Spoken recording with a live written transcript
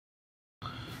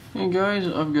Hey guys,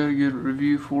 I've got a good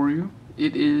review for you.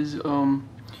 It is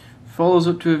follows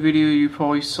up to a video you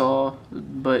probably saw,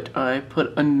 but I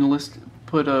put in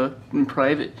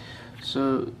private,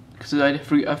 so because I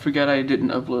forgot I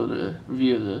didn't upload a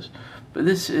review of this. But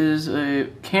this is a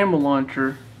camera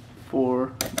launcher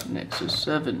for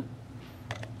Nexus7.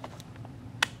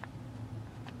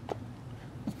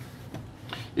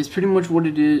 It's pretty much what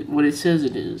it is, what it says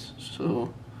it is.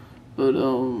 So, but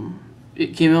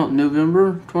it came out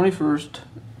November 21st,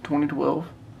 2012.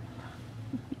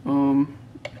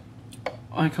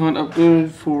 Icon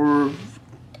updated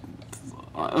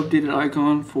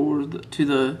icon to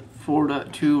the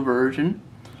 4.2 version.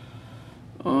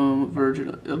 What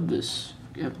version of this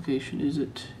application is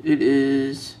it? It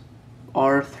is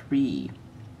R3.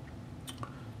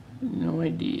 No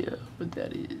idea what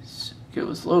that is. Okay,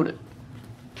 let's load it.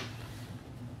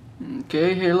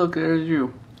 Okay, hey look, there's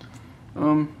you.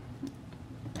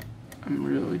 I'm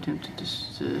really tempted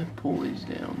to pull these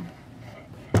down.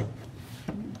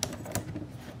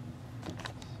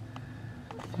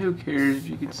 Who cares if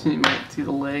you can see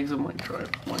the legs of my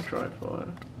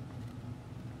tripod.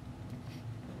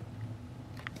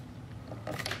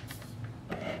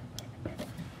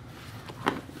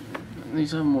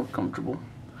 These are more comfortable.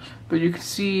 But you can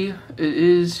see it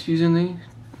is using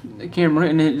the camera,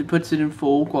 and it puts it in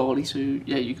full quality, so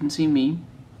yeah, you can see me.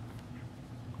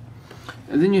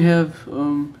 And then you have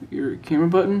your camera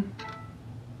button,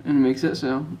 and it makes that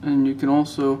sound. And you can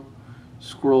also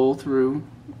scroll through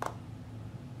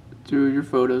your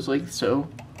photos like so.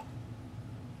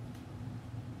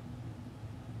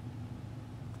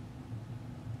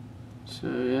 So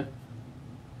yeah.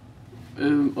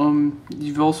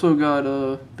 You've also got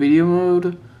a video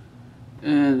mode,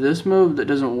 and this mode that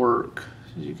doesn't work.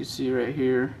 As you can see right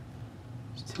here,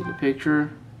 let's take a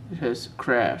picture. It has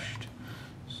crashed.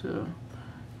 So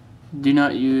do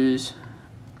not use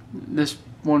this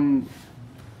one.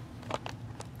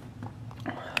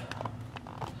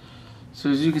 So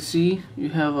as you can see, you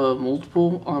have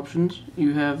multiple options.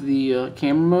 You have the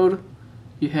camera mode,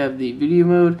 you have the video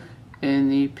mode,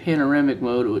 and the panoramic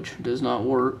mode, which does not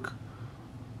work.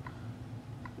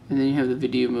 And then you have the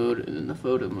video mode and then the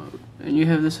photo mode. And you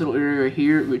have this little area right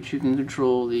here, which you can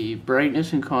control the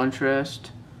brightness and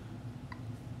contrast.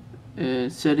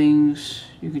 And settings,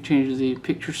 you can change the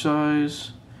picture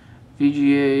size,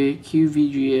 VGA,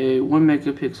 QVGA, 1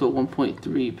 megapixel,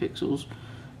 1.3 pixels.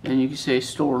 And you can say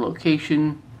store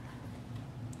location.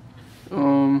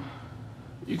 You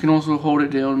can also hold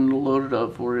it down and load it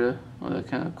up for you. All that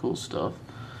kind of cool stuff.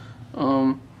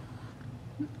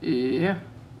 Yeah,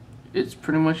 it's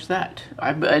pretty much that.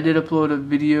 I did upload a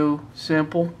video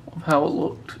sample of how it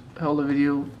looked, how the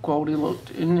video quality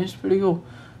looked, and it's pretty cool,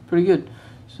 pretty good.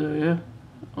 So yeah,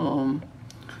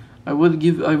 I would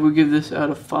give this out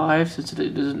of 5 since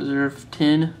it doesn't deserve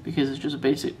 10 because it's just a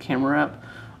basic camera app.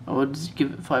 I would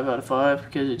give it 5 out of 5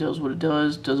 because it does what it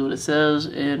does what it says,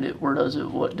 and it does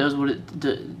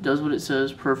what it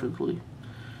says perfectly.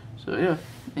 So yeah,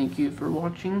 thank you for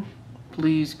watching.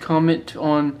 Please comment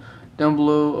down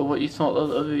below of what you thought of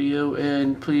the video,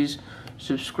 and please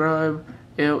subscribe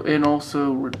and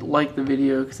also like the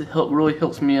video because it really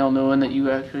helps me out knowing that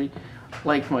you actually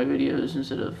like my videos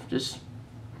instead of just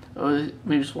let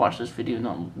me just watch this video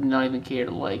and not even care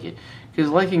to like it. Because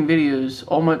liking videos,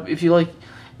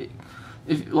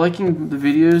 if liking the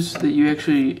videos that you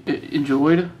actually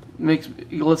enjoyed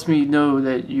lets me know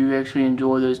that you actually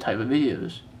enjoy those type of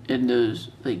videos in those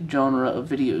genre of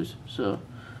videos. So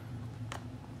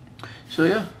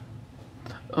yeah,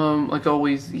 like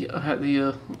always, I'll have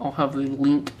the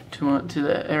link to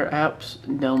the apps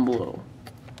down below.